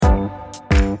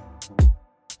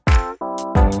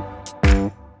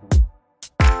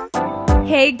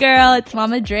Hey girl, it's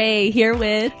Mama Dre here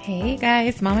with... Hey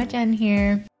guys, Mama Jen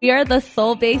here. We are the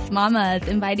Soul-Based Mamas,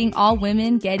 inviting all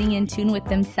women getting in tune with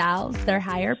themselves, their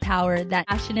higher power, that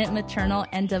passionate, maternal,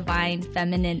 and divine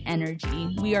feminine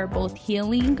energy. We are both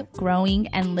healing, growing,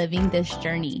 and living this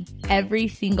journey every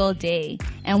single day,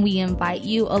 and we invite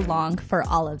you along for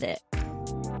all of it.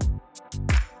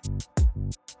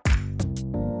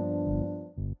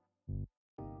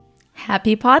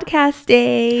 Happy podcast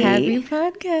day. Happy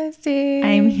podcast day.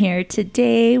 I'm here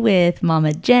today with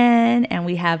Mama Jen, and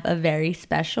we have a very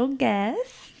special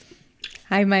guest.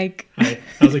 Hi, Mike. Hi,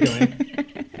 how's it going?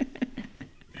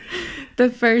 The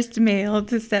first male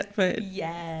to set foot.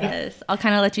 Yes. I'll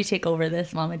kind of let you take over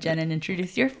this, Mama Jen, and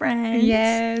introduce your friends.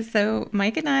 Yeah, so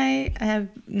Mike and I have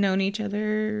known each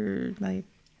other like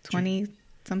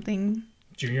 20-something.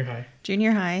 Junior high.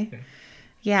 Junior high.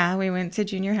 Yeah, we went to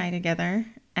junior high together.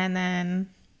 And then,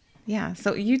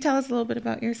 so you tell us a little bit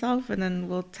about yourself, and then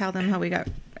we'll tell them how we got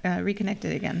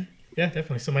reconnected again. Yeah,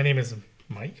 definitely. So my name is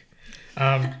Mike.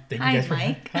 Thank you guys for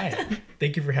Mike. Hi.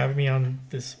 Thank you for having me on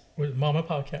this Mama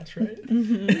podcast, right?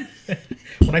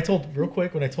 Mm-hmm. When I told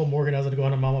Morgan I was going to go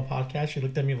on a Mama podcast, she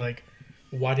looked at me like,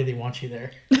 why did they want you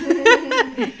there?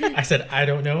 I said, I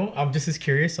don't know. I'm just as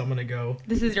curious, so I'm going to go.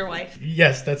 This is your wife.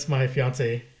 Yes, that's my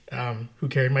fiance, who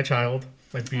carried my child,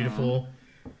 my beautiful...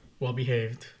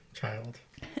 well-behaved child.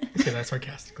 I say that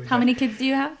sarcastically. How many kids do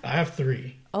you have? I have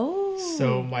 3. Oh.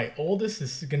 So my oldest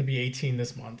is going to be 18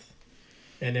 this month.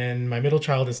 And then my middle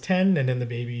child is 10, and then the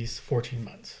baby's 14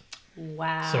 months.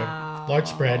 Wow. So large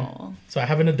spread. So I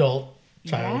have an adult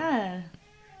child. Yeah.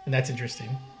 And that's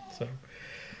interesting. So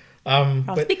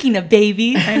but speaking of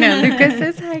babies. I know. Lucas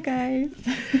says hi, guys.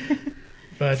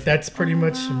 But that's pretty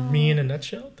much me in a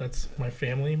nutshell. That's my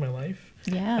family, my life.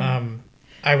 Yeah.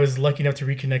 I was lucky enough to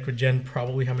reconnect with Jen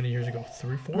probably how many years ago?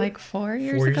 3, 4? Like 4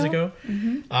 years ago? 4 years ago.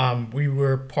 Mm-hmm. We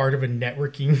were part of a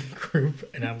networking group,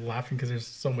 and I'm laughing because there's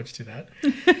so much to that.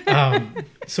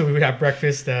 So we would have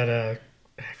breakfast at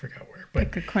I forgot where, but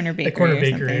like a corner bakery. A corner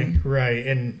bakery, right?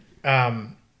 And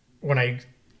when I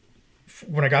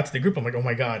got to the group, I'm like, oh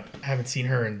my god, I haven't seen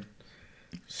her in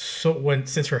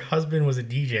since her husband was a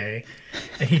DJ,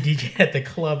 and he DJed at the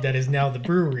club that is now the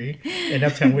brewery in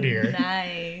Uptown Whittier.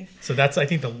 Nice. So that's, I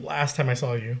think, the last time I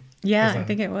saw you. Yeah, I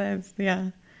think it was.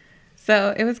 Yeah.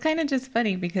 So it was kind of just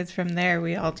funny because from there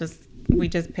we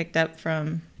just picked up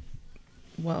from,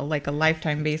 well, like a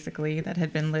lifetime basically that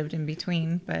had been lived in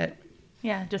between, but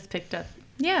yeah, just picked up.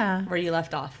 Yeah. Where you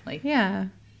left off, like. Yeah.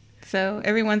 So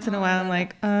every once in a while I'm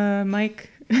like,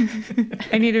 Mike,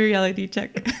 I need a reality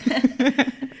check.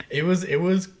 It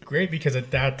was great because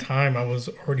at that time I was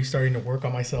already starting to work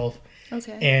on myself.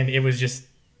 Okay. And it was just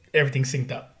everything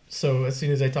synced up. So as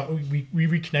soon as I thought we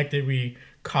reconnected, we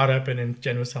caught up, and then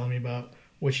Jen was telling me about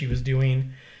what she was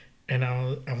doing, and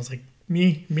I was like,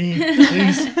 me,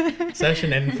 please,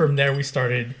 session. And from there we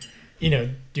started,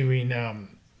 doing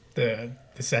the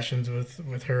sessions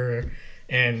with her,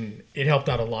 and it helped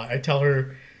out a lot. I tell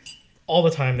her all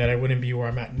the time that I wouldn't be where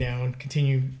I'm at now and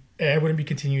I wouldn't be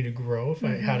continuing to grow if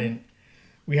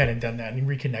we hadn't done that and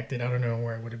reconnected. I don't know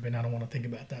where I would have been. I don't want to think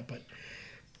about that, but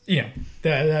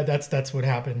that's what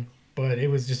happened. But it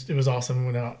was awesome.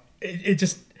 When it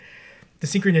just, the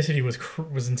synchronicity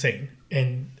was insane,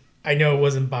 and I know it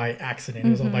wasn't by accident. It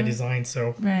was all by design.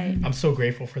 So I'm so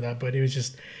grateful for that. But it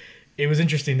was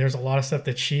interesting. There's a lot of stuff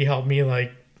that she helped me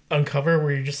like uncover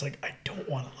where you're just like, I don't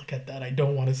want to look at that. I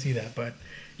don't want to see that, but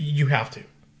you have to.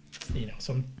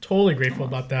 So I'm totally grateful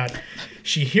about that.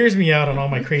 She hears me out on all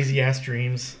my crazy ass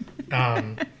dreams.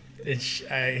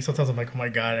 Sometimes I'm like, oh my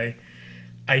god,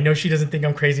 I know she doesn't think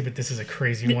I'm crazy, but this is a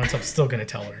crazy one, so I'm still gonna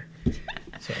tell her.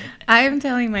 So I am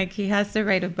telling Mike he has to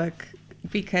write a book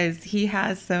because he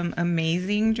has some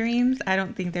amazing dreams. I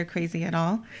don't think they're crazy at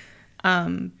all,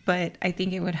 but I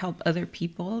think it would help other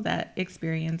people that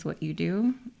experience what you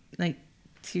do, like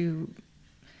to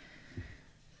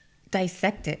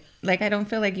dissect it. Like I don't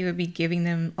feel like you would be giving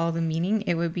them all the meaning.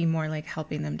 It would be more like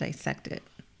helping them dissect it,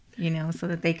 so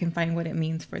that they can find what it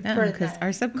means for them. Because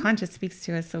our subconscious speaks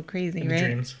to us so crazy, right?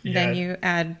 Dreams. Yeah. Then you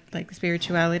add like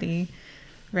spirituality,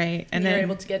 right? And then you're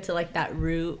able to get to like that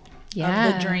root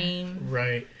of the dream.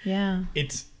 Right. Yeah.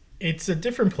 It's a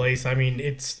different place. I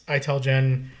mean, I tell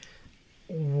Jen,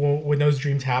 when those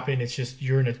dreams happen, it's just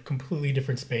you're in a completely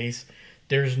different space.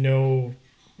 There's no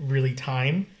really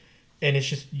time. And it's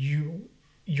just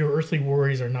your earthly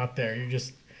worries are not there. You're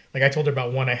just, like I told her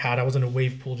about one I was in a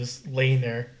wave pool just laying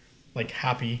there, like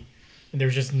happy. And there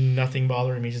was just nothing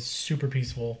bothering me, just super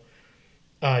peaceful.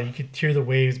 You could hear the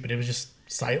waves, but it was just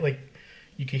silent. Like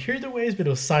you could hear the waves, but it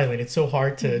was silent. It's so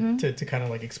hard to kind of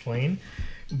like explain,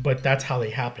 but that's how they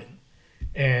happen.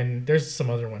 and there's some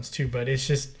other ones too. But it's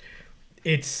just,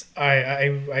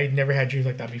 I never had dreams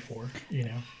like that before.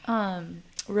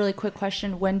 Really quick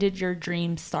question: when did your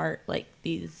dreams start? Like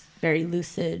these very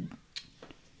lucid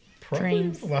Probably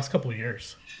dreams? the last couple of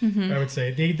years. I would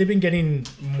say they've been getting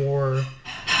more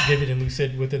vivid and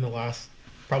lucid within the last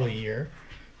probably year,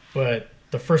 but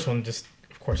the first one just,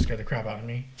 of course, scared the crap out of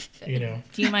me. Do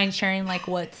you mind sharing like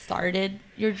what started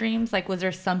your dreams? Like, was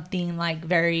there something like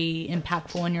very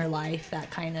impactful in your life that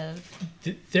kind of?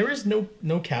 There is no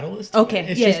catalyst. Okay,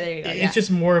 It's there you go. It's just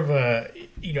more of a,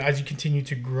 as you continue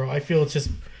to grow, I feel it's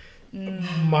just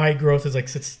my growth is like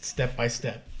step by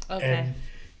step, and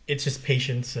it's just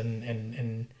patience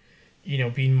and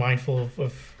being mindful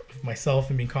of myself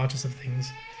and being conscious of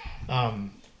things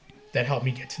that help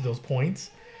me get to those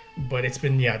points. But it's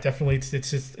been, definitely,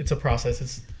 it's a process.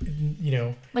 It's,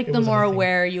 like the more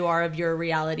aware you are of your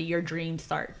reality, your dreams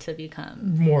start to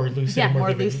become more lucid. Yeah, more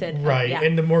vivid. Lucid. Right. Yeah.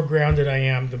 And the more grounded I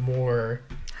am, the more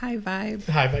high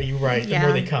vibe. You're right. The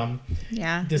more they come.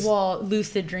 Yeah. Well,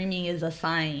 lucid dreaming is a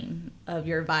sign of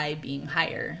your vibe being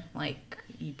higher. Like,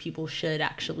 people should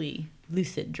actually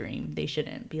lucid dream. They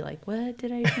shouldn't be like, what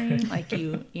did I dream? Like,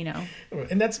 you know.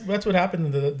 And that's what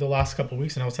happened the last couple of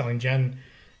weeks. And I was telling Jen,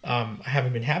 I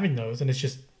haven't been having those, and it's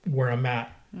just where I'm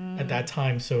at that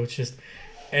time. So it's just,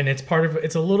 and it's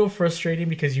it's a little frustrating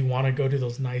because you want to go to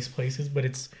those nice places, but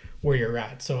it's where you're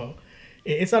at. So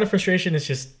it's not a frustration. It's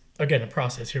just, again, a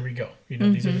process. Here we go.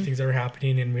 These are the things that are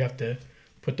happening, and we have to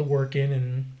put the work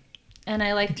in. And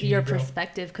I like your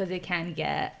perspective because it can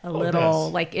get a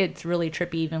little, like, it's really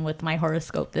trippy. Even with my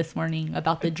horoscope this morning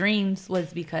about the dreams,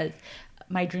 was because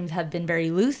my dreams have been very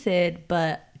lucid,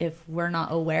 but if we're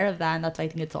not aware of that, and that's why I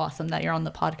think it's awesome that you're on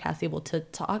the podcast able to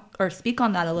talk or speak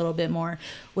on that a little bit more,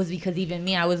 was because even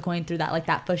me, I was going through that, like,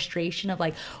 that frustration of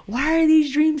like, why are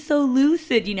these dreams so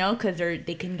lucid, because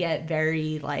they can get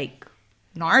very like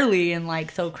gnarly and like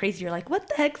so crazy. You're like, what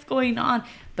the heck's going on?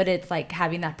 But it's like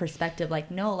having that perspective, like,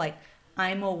 no, like,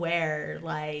 I'm aware,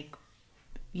 like,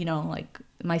 like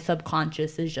my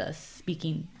subconscious is just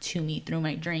speaking to me through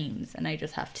my dreams, and I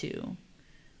just have to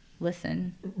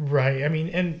listen. Right. I mean,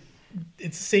 and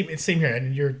it's the same here,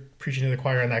 and you're preaching to the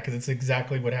choir on that because it's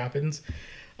exactly what happens.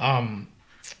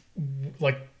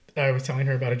 Like I was telling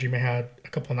her about a dream I had a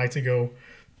couple of nights ago.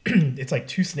 It's like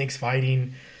two snakes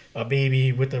fighting, a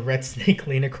baby with a red snake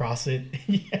laying across it.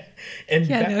 He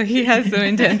has some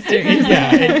intense dreams.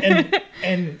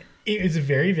 and it's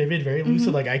very vivid, very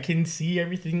lucid. Like I can see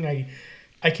everything.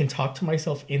 I can talk to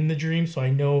myself in the dream, so I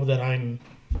know that I'm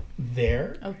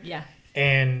there. Oh yeah.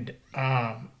 And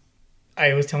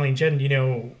I was telling Jen,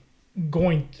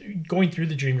 going through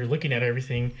the dream, you're looking at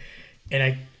everything, and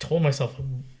I told myself,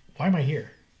 why am I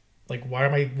here? Like, why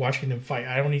am I watching them fight?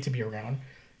 I don't need to be around.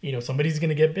 Somebody's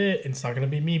gonna get bit, and it's not gonna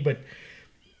be me. But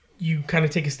you kind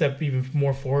of take a step even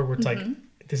more forward, where it's like,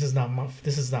 this is not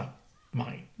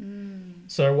mine.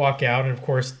 So I walk out, and of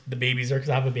course the baby's there because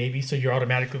I have a baby. So you're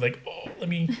automatically like, oh, let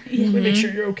me make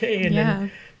sure you're okay. And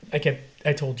then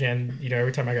I told Jen,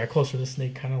 every time I got closer, the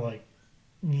snake kind of like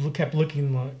kept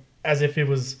looking as if it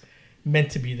was meant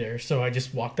to be there. So I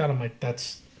just walked out. I'm like,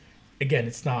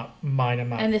 it's not mine. I'm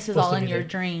not. And this is all in your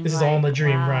dream. This is all in the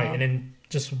dream, right? And then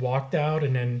just walked out,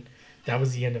 and then that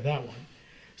was the end of that one.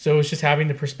 So it's just having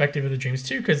the perspective of the dreams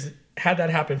too, because had that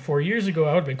happened 4 years ago,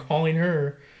 I would have been calling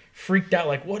her, freaked out,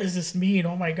 like, what does this mean?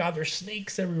 Oh my God, there's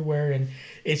snakes everywhere. And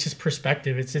it's just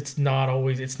perspective. It's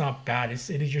not bad. It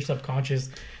is your subconscious.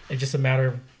 It's just a matter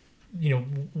of,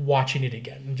 watching it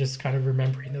again and just kind of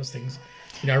remembering those things.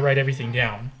 I write everything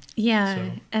down. Yeah.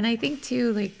 So. And I think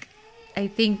too,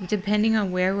 depending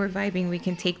on where we're vibing, we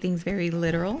can take things very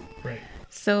literal. Right.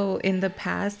 So in the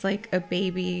past, like a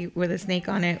baby with a snake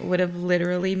on it would have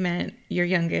literally meant your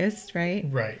youngest, right?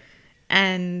 Right.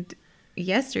 And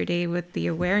yesterday, with the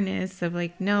awareness of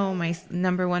like, no, my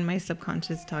number one, my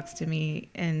subconscious talks to me,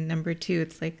 and number two,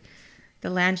 it's like the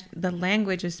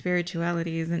language of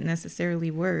spirituality isn't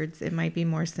necessarily words. It might be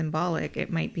more symbolic.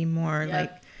 It might be more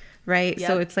like, right? Yep.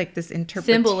 So it's like this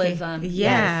interpretation. Symbolism. Yeah.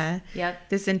 Yes. Yep.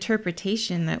 This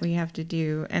interpretation that we have to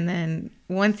do. And then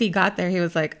once he got there, he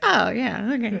was like, oh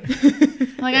yeah, okay.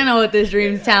 Like, I know what this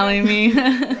dream's telling me.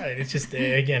 Right. It's just,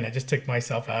 again, I just took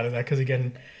myself out of that because,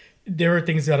 again, there are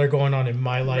things that are going on in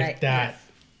my life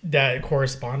that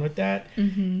correspond with that.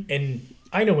 And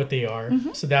I know what they are.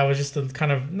 So that was just a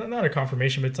kind of, not a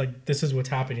confirmation, but it's like, this is what's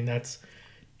happening. That's,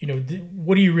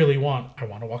 what do you really want? I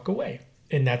want to walk away.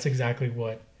 And that's exactly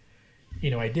what,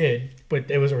 I did, but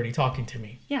it was already talking to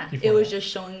me. Yeah. It was just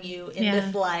showing you in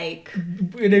this like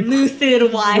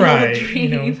lucid, wild right,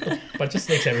 dream. A bunch of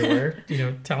snakes everywhere,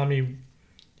 telling me,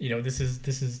 this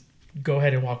is go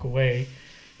ahead and walk away.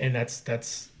 And that's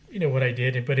what I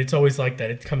did. But it's always like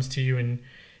that. It comes to you in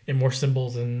more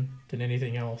symbols than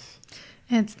anything else.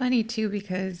 And it's funny too,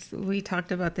 because we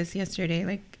talked about this yesterday,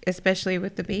 like especially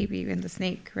with the baby and the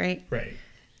snake, right? Right.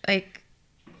 Like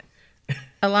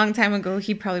a long time ago,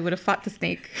 he probably would have fought the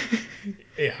snake.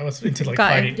 Yeah, I was into like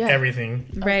Got it, fighting yeah. everything.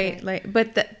 Right. Okay. Like,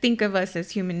 but think of us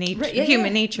as human nature, Right, yeah, human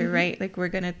yeah. nature, right? Like we're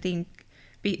going to think,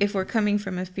 if we're coming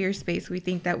from a fear space, we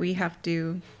think that we have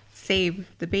to save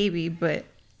the baby, but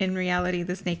in reality,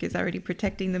 the snake is already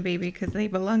protecting the baby because they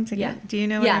belong together. Yeah. Do you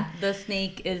know what Yeah, the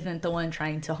snake isn't the one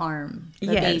trying to harm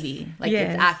the Yes. baby. Like,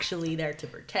 Yes. it's actually there to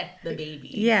protect the baby.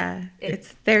 Yeah,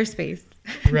 it's their space.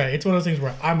 Right. It's one of those things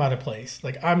where I'm out of place.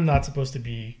 Like, I'm not supposed to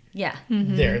be Yeah.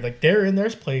 there. Like, they're in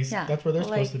their place. Yeah. That's where they're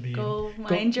Like, supposed to be. go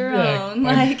mind your yeah, own.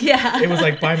 Like, yeah. It was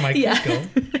like, bye, Mike, Yeah. let's go.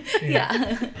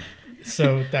 Yeah.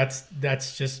 So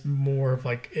that's just more of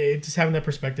like, just having that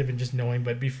perspective and just knowing.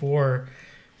 But before,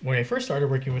 when I first started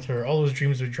working with her, all those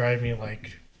dreams would drive me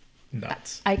like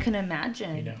nuts. I can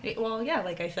imagine. You know. Well, yeah,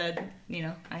 like I said,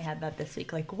 I had that this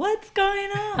week. Like, what's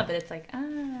going on? But it's like,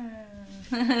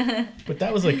 But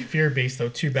that was like fear-based though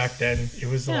too back then. It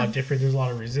was a lot different. There's a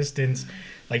lot of resistance.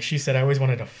 Like she said, I always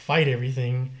wanted to fight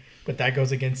everything, but that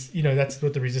goes against, that's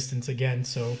what the resistance again.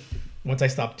 So once I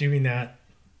stopped doing that,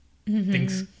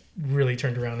 things really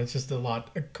turned around. It's just a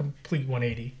complete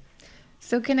 180.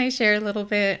 So can I share a little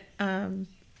bit,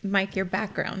 Mike, your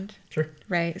background? Sure.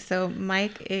 Right. So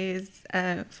Mike is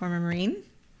a former Marine,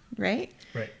 right?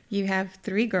 Right. You have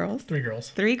 3 girls. 3 girls.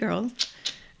 3 girls.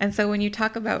 And so when you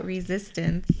talk about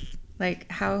resistance,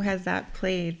 like how has that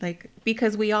played? Like,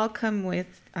 because we all come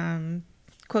with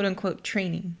quote unquote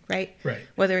training, right? Right.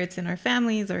 Whether it's in our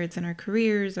families or it's in our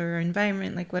careers or our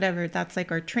environment, like whatever, that's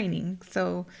like our training.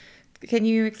 So can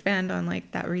you expand on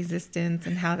like that resistance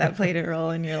and how that played a role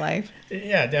in your life?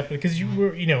 Yeah, definitely. Because you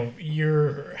were,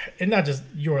 you're, and not just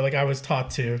like I was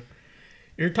taught to,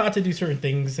 you're taught to do certain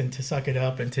things and to suck it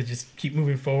up and to just keep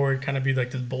moving forward, kind of be like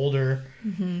this boulder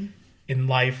in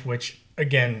life, which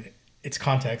again, it's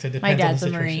context. It my depends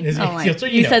on the dad's a situation. Marine. Oh my. So,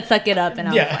 You said suck it up, and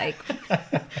I was Yeah. like,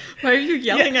 Why are you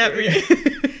yelling at me?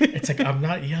 It's like, I'm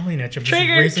not yelling at you. I'm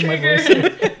Trigger, just raising my trigger.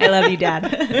 voice. I love you,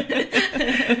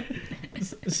 Dad.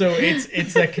 So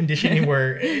it's that conditioning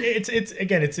where it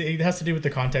has to do with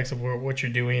the context of what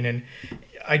you're doing. And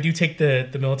I do take the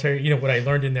military, what I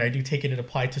learned in there, I do take it and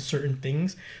apply to certain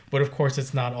things. But of course,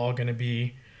 it's not all going to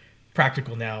be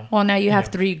practical now. Well, now you have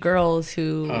 3 girls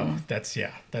who That's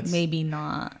maybe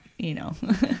not,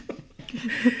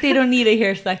 they don't need to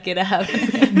hear suck it up.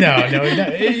 no.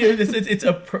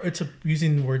 It's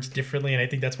using words differently, and I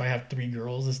think that's why I have 3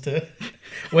 girls was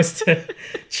to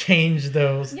change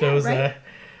those right.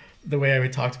 the way I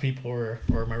would talk to people or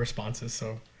my responses.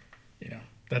 So,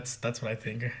 that's what I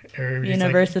think. Everybody's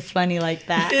Universe like, is funny like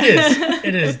that.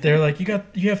 It is. They're like,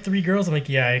 you have 3 girls. I'm like,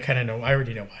 yeah, I kind of know. I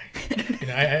already know why.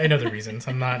 I know the reasons.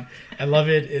 I love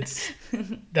it.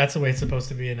 That's the way it's supposed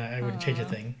to be, and I wouldn't change a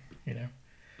thing.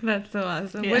 That's so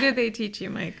awesome. Yeah. What did they teach you,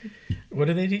 Mike? What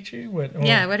do they teach you? What? Oh,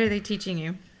 Yeah, what are they teaching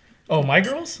you? Oh, my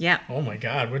girls? Yeah. Oh my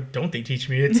God, what don't they teach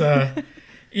me? It's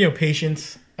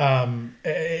patience,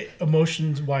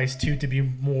 emotions wise too, to be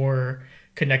more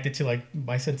connected to like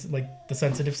my sense, like the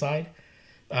sensitive side.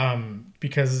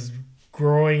 Because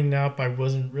growing up, I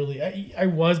wasn't really. I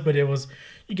was, but it was,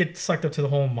 you get sucked up to the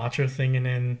whole macho thing, and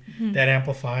then that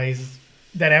amplified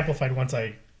once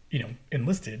I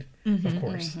enlisted, of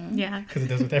course, Yeah. because it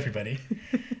does with everybody.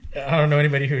 I don't know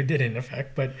anybody who it didn't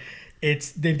affect, but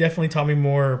they've definitely taught me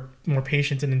more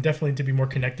patience, and then definitely to be more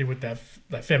connected with that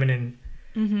feminine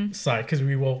side, because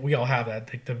we all have that,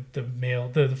 like the male,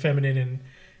 the feminine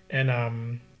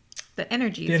and The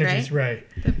energies, the energies, right?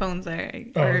 The phones are,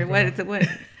 Oh, or what okay. is it? What?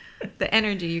 The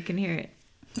energy, you can hear it.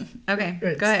 Okay,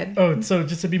 Right. go ahead. Oh, so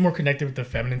just to be more connected with the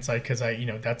feminine side, because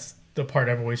that's the part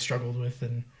I've always struggled with,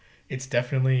 and it's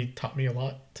definitely taught me a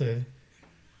lot to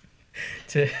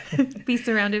Be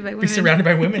surrounded by women. be surrounded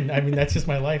by women. I mean, that's just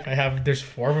my life. There's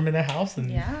 4 of them in the house,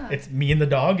 and Yeah. it's me and the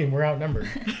dog, and we're outnumbered.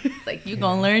 It's like, you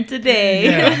gonna learn today.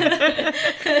 Yeah.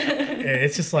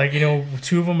 It's just like,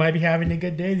 2 of them might be having a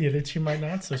good day, the other 2 might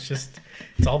not. So it's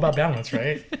all about balance,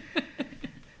 right?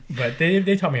 But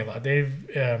they taught me a lot. They've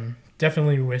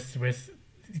definitely with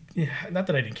not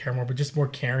that I didn't care more, but just more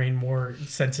caring, more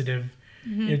sensitive,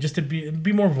 just to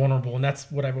be more vulnerable. And that's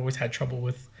what I've always had trouble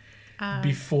with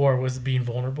before, was being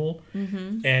vulnerable.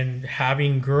 And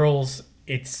having girls,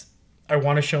 I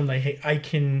want to show them that,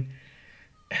 hey,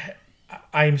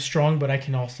 I'm strong, but I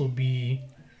can also be,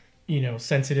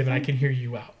 sensitive, and I can hear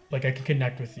you out. Like, I can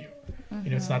connect with you.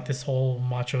 It's not this whole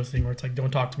macho thing where it's like,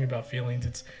 don't talk to me about feelings.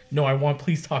 It's, no,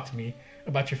 please talk to me.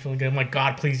 about your feelings. I'm like,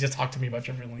 God, please just talk to me about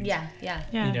your feelings. Yeah.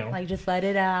 You know, Like just let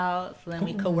it out, so then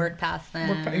we could work past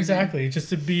them. Exactly. Just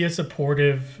to be a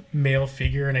supportive male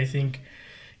figure. And I think,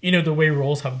 you know, the way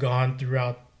roles have gone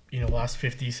throughout, you know, the last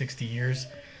 50, 60 years,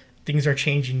 things are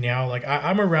changing now. Like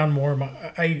I'm around more.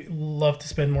 I love to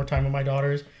spend more time with my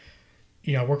daughters.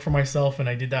 You know, I work for myself, and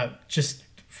I did that just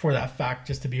for that fact,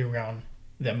 just to be around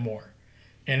them more.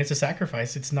 And it's a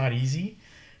sacrifice. It's not easy.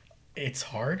 It's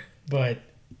hard, but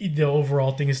the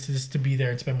overall thing is to just to be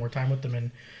there and spend more time with them. And,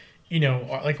 you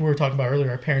know, like we were talking about earlier,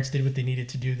 our parents did what they needed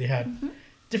to do. They had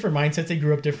different mindsets. They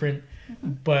grew up different.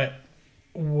 But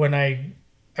when I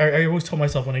always told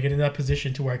myself, when I get in that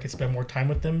position to where I could spend more time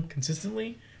with them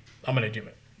consistently, I'm going to do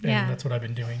it. And that's what I've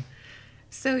been doing.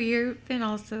 So you've been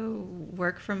also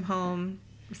work from home,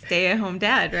 stay at home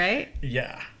dad, right?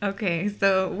 Yeah. Okay,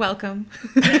 so welcome.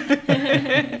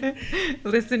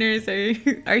 Listeners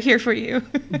are here for you.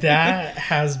 That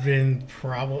has been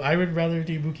probably, I would rather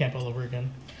do boot camp all over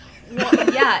again.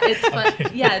 Well, yeah, it's fun.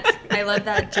 Yeah, I love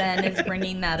that Jen is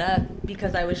bringing that up,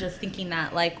 because I was just thinking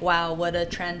that, like, wow, what a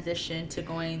transition to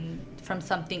going from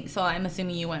something. So I'm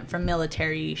assuming you went from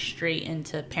military straight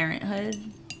into parenthood.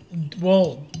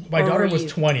 Well, my Or daughter were was you?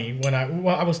 20 when I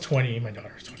was 20. My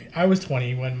daughter was 20. I was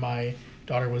 20 when my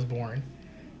daughter was born.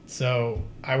 So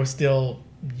I was still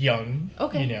young.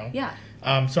 Okay. You know. Yeah.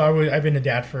 So I've been a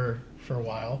dad for a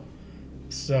while.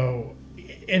 So,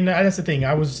 and that's the thing.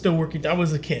 I was still working. I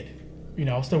was a kid. You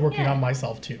know, I was still working on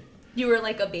myself too. You were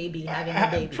like a baby having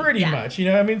a baby. Pretty much. You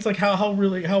know, I mean, it's like how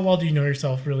well do you know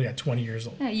yourself really at 20 years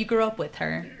old? Yeah, you grew up with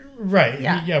her. Right.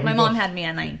 Yeah. Yeah. My mom had me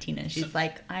at 19, and she's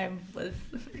like, I was.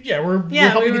 Yeah, we're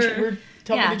helping each other.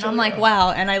 Yeah, I'm like,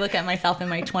 wow. And I look at myself in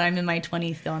my I'm in my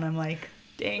 20s still, and I'm like,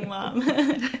 dang, Mom.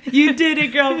 You did it,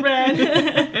 girlfriend.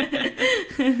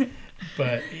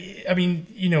 But, I mean,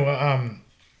 you know,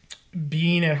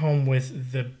 being at home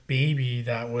with the baby,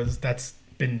 that's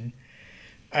been...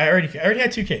 I already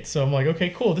had 2 kids, so I'm like, okay,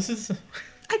 cool. This is...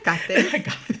 I got this. I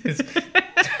got this.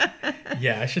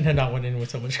 Yeah, I shouldn't have not went in with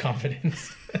so much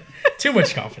confidence. Too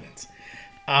much confidence.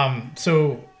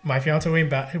 So my fiance went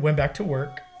back to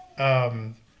work,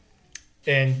 and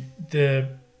the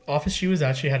office she was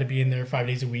at, she had to be in there 5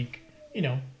 days a week. You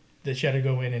know, that she had to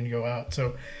go in and go out.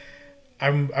 So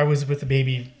I was with the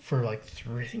baby for like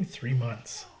 3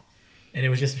 months, and it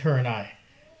was just her and I.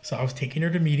 So I was taking her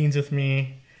to meetings with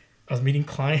me. I was meeting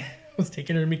clients. I was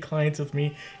taking her to meet clients with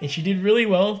me, and she did really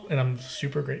well, and I'm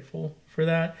super grateful for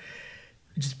that.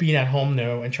 Just being at home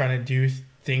though, and trying to do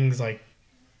things like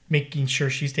making sure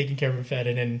she's taken care of and fed,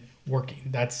 and then working.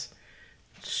 That's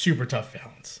super tough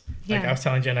balance. Yeah. Like I was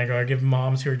telling Jen, I give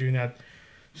moms who are doing that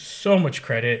so much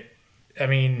credit. I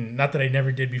mean, not that I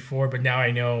never did before, but now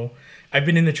I know. I've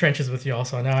been in the trenches with y'all,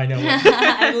 so now I know.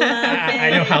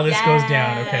 I know how this goes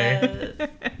down. Okay.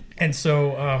 And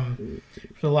so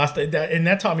for the last, and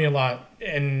that taught me a lot,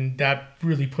 and that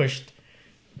really pushed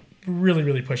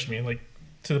me, like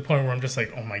to the point where I'm just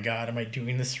like, oh my God, am I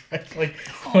doing this right? Like,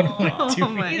 what am I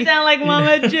doing? You sound like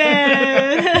Mama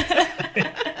Jen.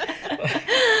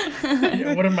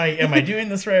 What am I doing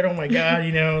this right? Oh my God,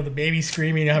 you know, the baby's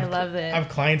screaming. I love it. I have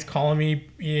clients calling me,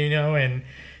 you know,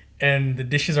 and the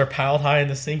dishes are piled high in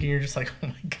the sink, and you're just like, oh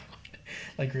my God,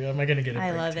 like, am I gonna get a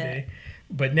break love today? it.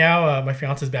 But now my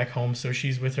fiance's back home, so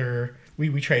she's with her.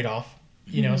 We trade off,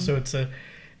 you know. So it's I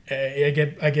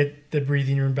get the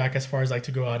breathing room back as far as like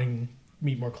to go out and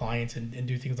meet more clients and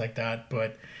do things like that.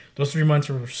 But those 3 months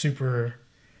were super,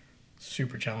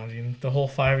 super challenging. The whole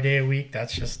 5 day a week,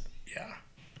 that's just, yeah,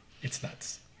 it's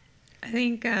nuts. I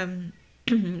think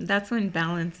that's when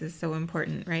balance is so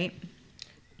important, right?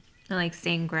 And like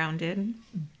staying grounded.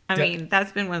 I mean,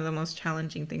 that's been one of the most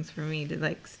challenging things for me, to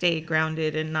like stay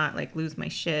grounded and not like lose my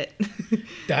shit.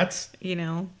 That's you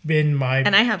know, been my...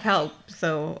 And I have help,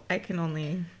 so I can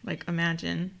only like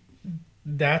imagine.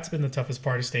 That's been the toughest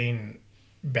part, of staying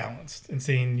balanced and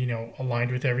staying, you know,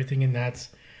 aligned with everything. And that's,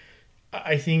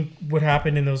 I think what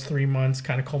happened in those 3 months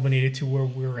kind of culminated to where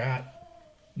we're at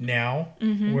now,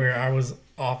 where I was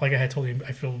off. Like I had told you,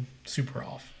 I feel super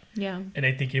off. Yeah. And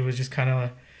I think it was just kind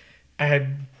of, I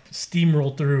had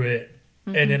steamrolled through it,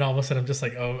 and then all of a sudden I'm just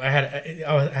like, oh, I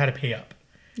had to pay up.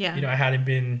 Yeah. You know, I hadn't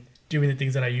been doing the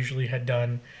things that I usually had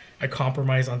done. I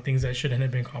compromised on things that shouldn't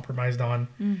have been compromised on,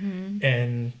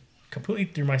 and completely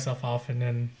threw myself off. And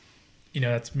then, you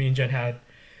know, that's me and Jen had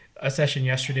a session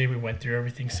yesterday. We went through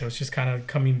everything, so it's just kind of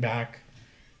coming back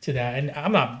to that. And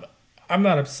I'm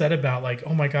not upset about like,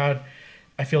 oh my God,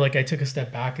 I feel like I took a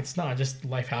step back. It's not, just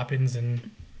life happens, and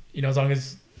you know, as long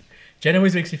as Jen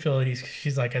always makes me feel at ease.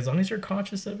 She's like, as long as you're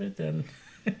conscious of it, then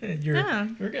you're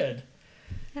good.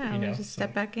 Yeah, You know, we'll just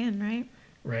step back in, right?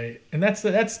 Right. And that's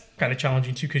kind of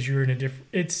challenging too, because you're in a different,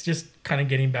 it's just kind of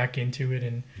getting back into it.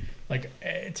 And like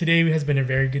today has been a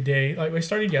very good day. Like I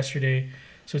started yesterday.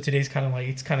 So today's kind of like,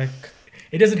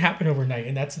 it doesn't happen overnight.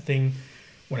 And that's the thing.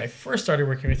 When I first started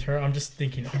working with her, I'm just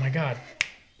thinking, oh my God,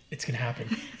 it's going to happen.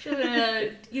 She's going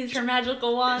to use her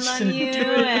magical wand She's on gonna you. do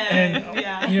it.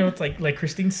 And, you know, it's like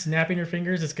Christine snapping her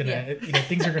fingers. It's going to, you know,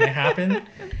 things are going to happen.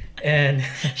 And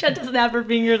she had to snap her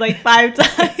fingers like 5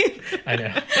 times. I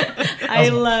know. I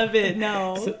love it.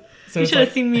 No. So you should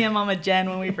have seen me and Mama Jen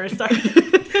when we first started.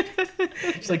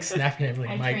 She's like snapping at me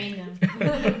like, Mike. Trained him.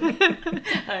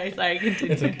 All right, sorry.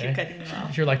 Continue. It's okay. Keep cutting you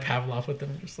off. You're like Pavlov with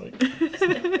them. Just like.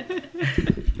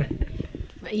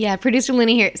 Yeah, producer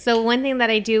Luna here. So one thing that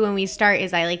I do when we start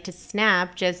is I like to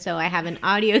snap just so I have an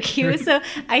audio cue. So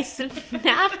I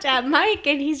snapped at Mike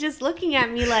and he's just looking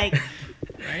at me like,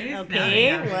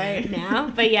 okay, what now?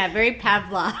 But yeah, very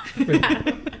Pavlov.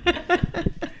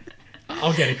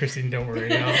 I'll get it, Christine. Don't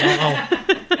worry.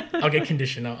 I'll get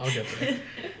conditioned. I'll get there.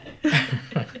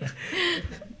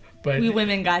 But we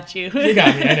women got you. You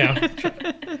got me. I know.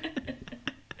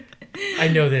 I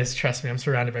know this. Trust me. I'm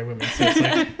surrounded by women, so it's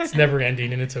like it's never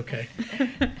ending, and it's okay.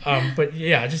 But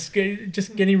yeah, just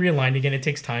getting realigned again. It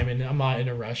takes time, and I'm not in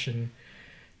a rush, and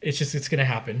it's gonna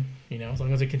happen. You know, as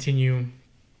long as I continue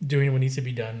doing what needs to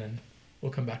be done, then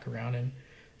we'll come back around, and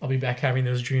I'll be back having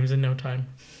those dreams in no time.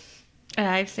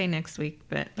 I say next week,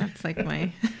 but that's like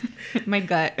my my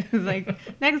gut is like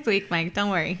next week, Mike. Don't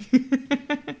worry.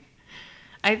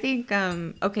 I think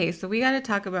okay, so we got to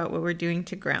talk about what we're doing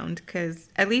to ground, because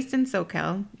at least in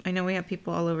SoCal, I know we have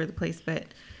people all over the place, but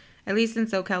at least in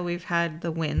SoCal we've had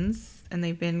the winds, and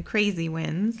they've been crazy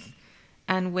winds,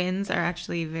 and winds are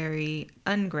actually very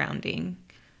ungrounding.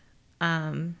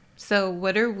 So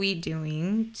what are we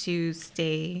doing to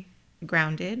stay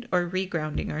grounded or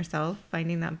regrounding ourselves,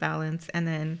 finding that balance? And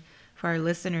then for our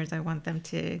listeners, I want them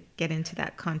to get into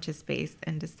that conscious space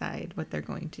and decide what they're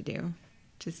going to do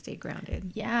to stay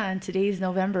grounded. Yeah, and today's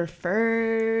November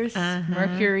 1st.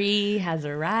 Mercury has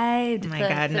arrived. Oh my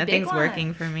God, nothing's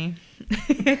working for me.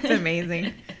 It's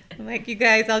amazing. I'm like, you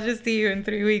guys, I'll just see you in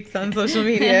 3 weeks on social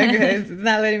media because it's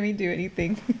not letting me do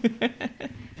anything.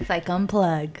 It's like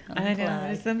unplug. I know,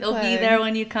 just unplug. It'll be there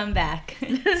when you come back.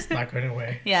 It's not going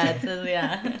away. Yeah, so.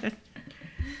 yeah.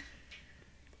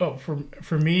 Oh,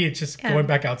 for me, it's just going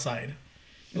back outside.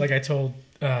 Like I told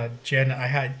Jen, I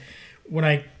had when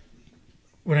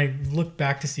I look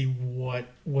back to see what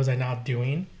was I not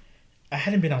doing, I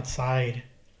hadn't been outside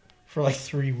for like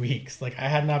 3 weeks. Like I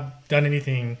had not done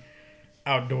anything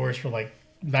outdoors for like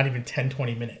not even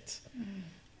 10-20 minutes.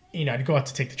 You know, I'd go out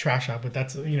to take the trash out, but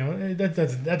that's, you know, that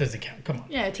doesn't count. Come on.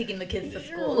 Yeah, taking the kids to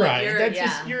school. Right. That's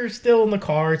just, you're still in the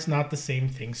car. It's not the same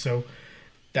thing. So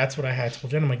that's what I had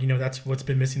told Jen. I'm like, you know, that's what's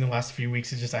been missing the last few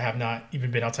weeks is just I have not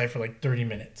even been outside for like 30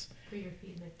 minutes. Put your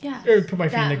feet in the ground. Or put my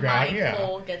feet in the ground.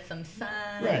 Yeah. Get some sun.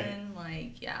 Right.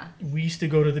 Like, yeah. We used to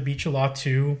go to the beach a lot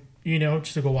too, you know,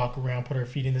 just to go walk around, put our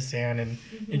feet in the sand and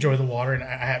enjoy the water.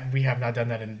 And we have not done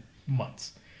that in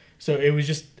months. So it was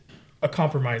just a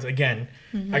compromise. Again,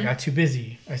 I got too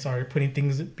busy. I started putting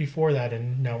things before that,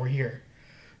 and now we're here.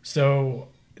 So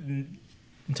I'm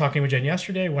talking with Jen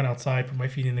yesterday, went outside, put my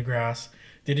feet in the grass,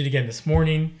 did it again this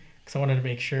morning because I wanted to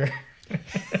make sure. You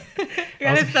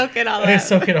gotta soak it all up.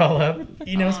 Soak it all up.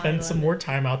 You know, spend some more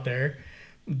time out there.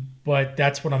 But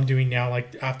that's what I'm doing now.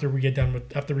 Like after we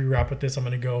wrap with this, I'm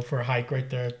gonna go for a hike right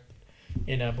there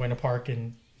in Buena Park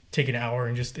and take an hour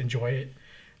and just enjoy it.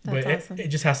 That's but awesome. it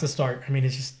just has to start. I mean,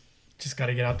 it's just got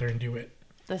to get out there and do it.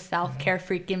 The self-care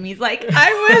freak in me's like,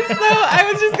 I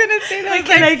was just gonna say that.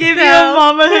 Can I give you a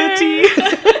mama hootie?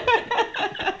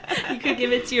 You could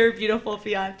give it to your beautiful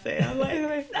fiance. I'm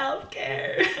like,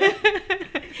 self-care.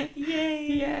 Yay.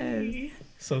 Yes.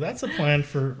 So that's a plan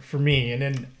for me. And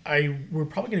then we're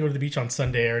probably gonna go to the beach on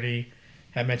Sunday. I already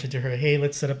had mentioned to her, hey,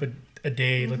 let's set up a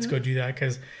day. Let's go do that.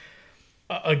 Because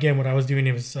again, what I was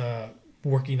doing was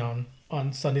working on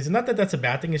Sundays. And not that that's a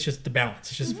bad thing. It's just the balance.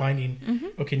 It's just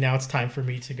finding, okay, now it's time for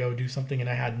me to go do something. And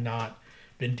I had not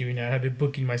been doing that. I had been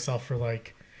booking myself for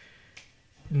like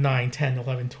 9, 10,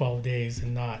 11, 12 days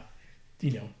and not,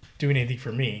 you know, doing anything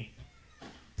for me.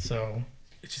 So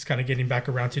it's just kind of getting back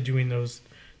around to doing those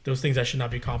things that should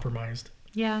not be compromised.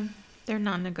 Yeah, they're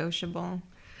non-negotiable.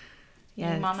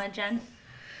 Yeah, Mama Jen.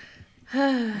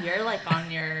 You're like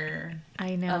on your.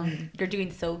 I know. You're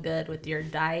doing so good with your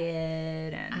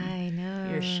diet and. I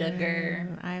know. Your sugar.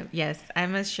 Yes,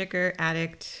 I'm a sugar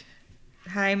addict.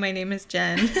 Hi, my name is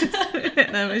Jen,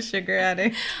 and I'm a sugar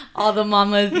addict. All the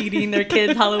mamas eating their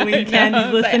kids' Halloween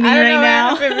candies listening right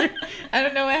now. I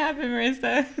don't know what happened,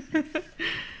 Marissa.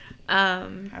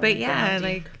 But yeah,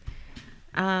 like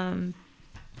I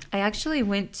actually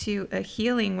went to a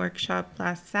healing workshop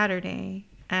last Saturday,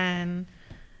 and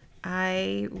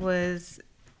it was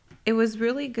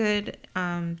really good,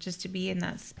 just to be in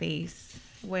that space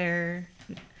where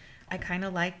I kind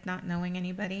of like not knowing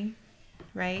anybody,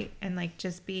 right? And like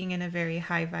just being in a very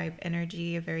high vibe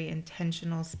energy, a very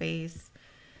intentional space.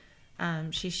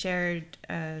 She shared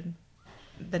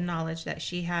the knowledge that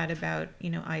she had about,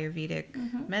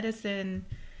 Ayurvedic medicine.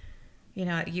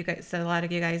 You guys, so a lot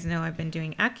of you guys know I've been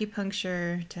doing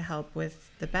acupuncture to help with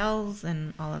the bells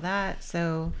and all of that.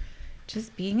 So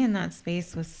just being in that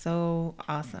space was so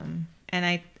awesome.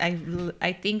 And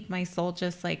I think my soul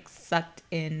just like sucked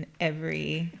in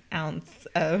every ounce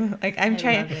of like I'm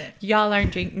trying. Y'all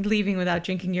aren't leaving without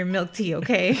drinking your milk tea,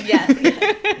 okay? Yes.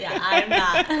 Yeah, I'm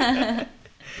not.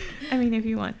 I mean, if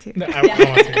you want to. No, I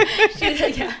want to.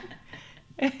 She's yeah.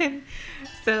 And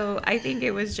so I think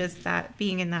it was just that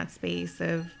being in that space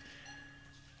of,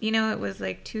 it was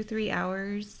like 2-3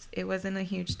 hours. It wasn't a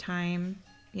huge time.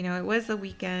 It was a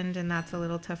weekend, and that's a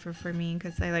little tougher for me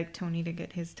because I like Tony to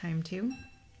get his time too.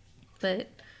 But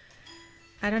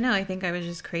I don't know. I think I was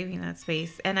just craving that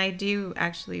space. And I do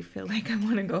actually feel like I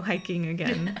want to go hiking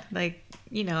again. Like,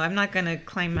 I'm not going to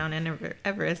climb Mount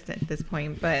Everest at this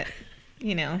point, but,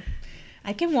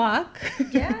 I can walk.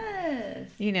 Yes.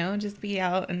 Just be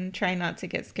out and try not to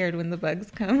get scared when the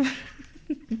bugs come.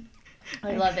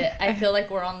 I love it. I feel like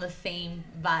we're on the same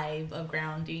vibe of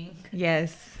grounding.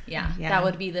 Yes. Yeah, that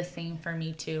would be the same for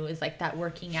me too. Is like that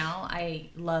working out. I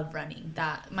love running.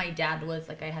 That my dad was,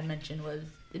 like I had mentioned, was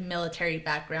military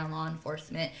background, law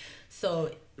enforcement.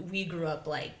 So we grew up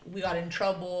like we got in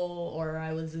trouble or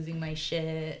I was losing my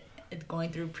shit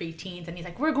going through preteens, and he's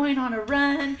like, we're going on a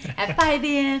run at 5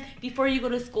 a.m. before you go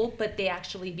to school. But they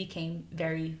actually became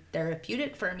very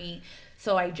therapeutic for me.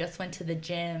 So I just went to the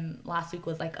gym. Last week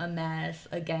was like a mess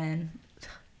again.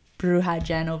 Bruja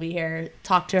Jen over here,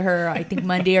 talked to her, I think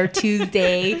Monday or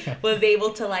Tuesday, was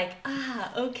able to like,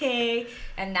 okay.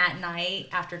 And that night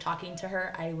after talking to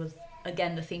her, I was,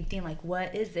 again, the same thing, like,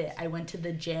 what is it? I went to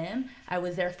the gym. I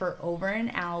was there for over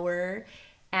an hour,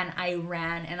 and I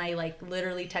ran, and I like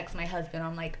literally text my husband.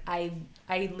 I'm like, I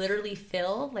literally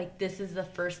feel like this is the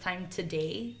first time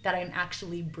today that I'm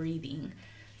actually breathing.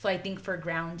 So I think for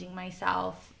grounding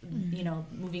myself,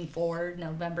 moving forward,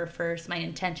 November 1st, my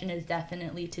intention is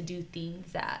definitely to do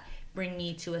things that bring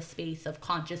me to a space of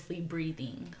consciously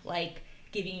breathing, like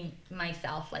giving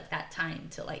myself like that time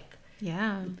to like,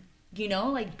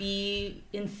 like be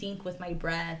in sync with my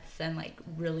breaths and like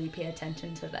really pay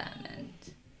attention to them. And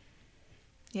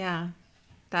yeah,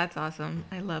 that's awesome.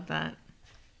 I love that.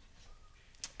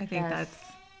 I think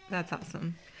that's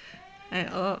awesome.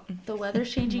 The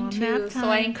weather's changing too, so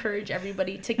I encourage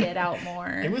everybody to get out more.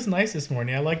 It was nice this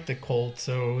morning. I liked the cold,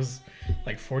 so it was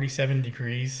like 47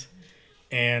 degrees,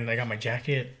 and I got my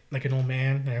jacket like an old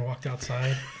man, and I walked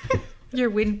outside.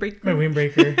 Your windbreaker. My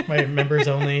windbreaker, my members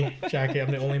only jacket.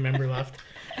 I'm the only member left.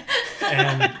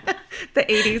 And the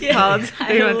 80s called.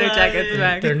 They want their jackets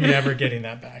back. They're never getting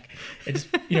that back. I just,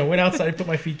 went outside, put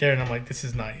my feet there, and I'm like, this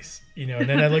is nice. And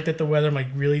then I looked at the weather. I'm like,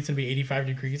 really, it's gonna be 85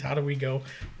 degrees. How do we go?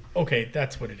 Okay,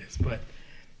 that's what it is. But,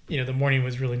 the morning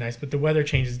was really nice. But the weather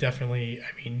change is definitely, I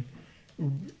mean,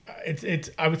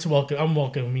 I would welcome. I'm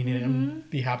welcoming it. I'm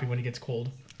be happy when it gets cold.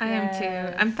 I am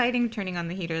too. I'm fighting turning on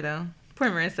the heater though. Poor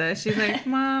Marissa. She's like,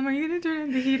 Mom, are you going to turn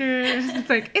on the heater? It's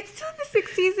like, it's still in the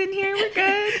 60s in here. We're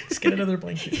good. Just get another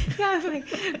blanket. Yeah,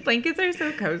 like, blankets are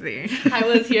so cozy. I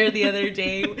was here the other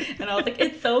day, and I was like,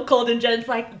 it's so cold. And Jen's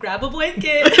like, grab a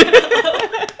blanket.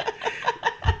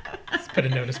 Put a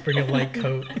notice, bring a light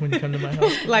coat when you come to my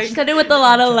house. Like, she said it with a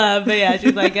lot of love, but yeah,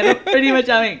 she's like, get it pretty much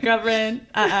on it, girlfriend.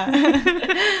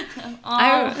 I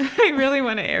really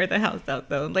want to air the house out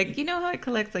though. Like, you know how it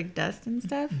collects like dust and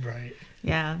stuff? Right.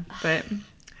 Yeah, but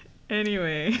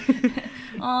anyway.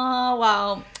 Oh,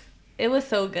 wow. It was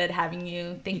so good having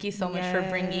you. Thank you so much for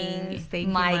bringing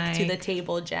Mike to the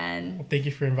table, Jen. Well, thank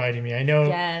you for inviting me. I know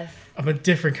I'm a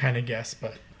different kind of guest,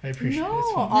 but I appreciate it.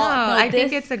 It's fun. I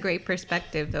think it's a great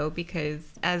perspective though, because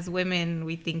as women,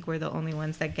 we think we're the only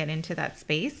ones that get into that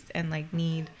space and like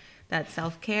need that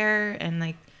self-care and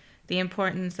like the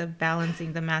importance of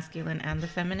balancing the masculine and the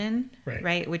feminine,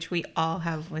 right? Which we all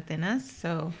have within us.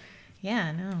 So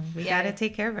yeah, no, we got to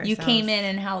take care of ourselves. You came in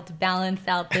and helped balance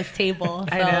out this table.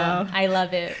 So I know. I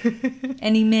love it.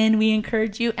 Any men, we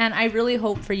encourage you. And I really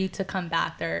hope for you to come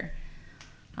back there.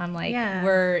 I'm like,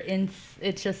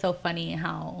 it's just so funny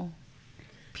how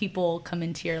people come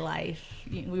into your life.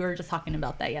 We were just talking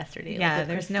about that yesterday. Yeah, like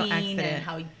there's no accident. And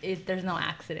how there's no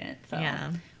accident. So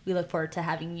we look forward to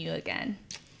having you again.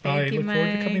 I look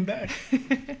forward to coming back.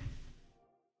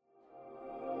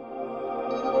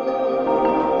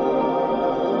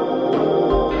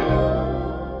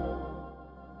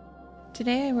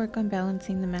 work on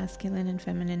balancing the masculine and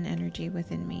feminine energy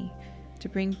within me to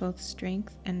bring both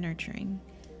strength and nurturing.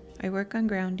 I work on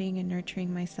grounding and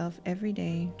nurturing myself every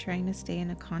day, trying to stay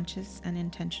in a conscious and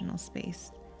intentional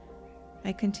space.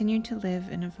 I continue to live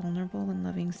in a vulnerable and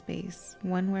loving space,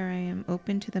 one where I am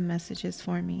open to the messages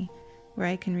for me, where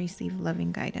I can receive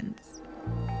loving guidance.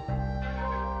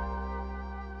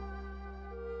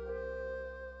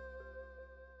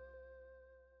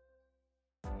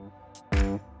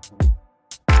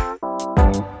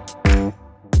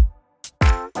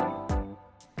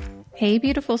 Hey,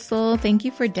 beautiful soul. Thank you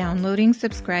for downloading,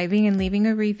 subscribing, and leaving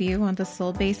a review on the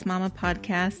Soul-Based Mama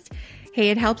podcast.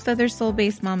 Hey, it helps other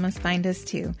soul-based mamas find us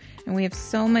too. And we have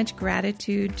so much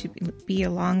gratitude to be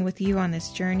along with you on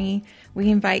this journey. We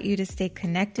invite you to stay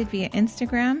connected via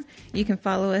Instagram. You can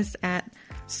follow us at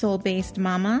Soul-Based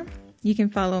Mama. You can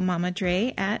follow Mama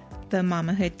Dre at The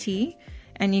Mamahood Tea.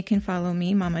 And you can follow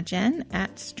me, Mama Jen,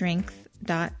 at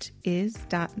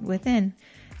strength.is.within.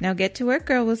 Now get to work,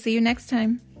 girl. We'll see you next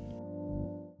time.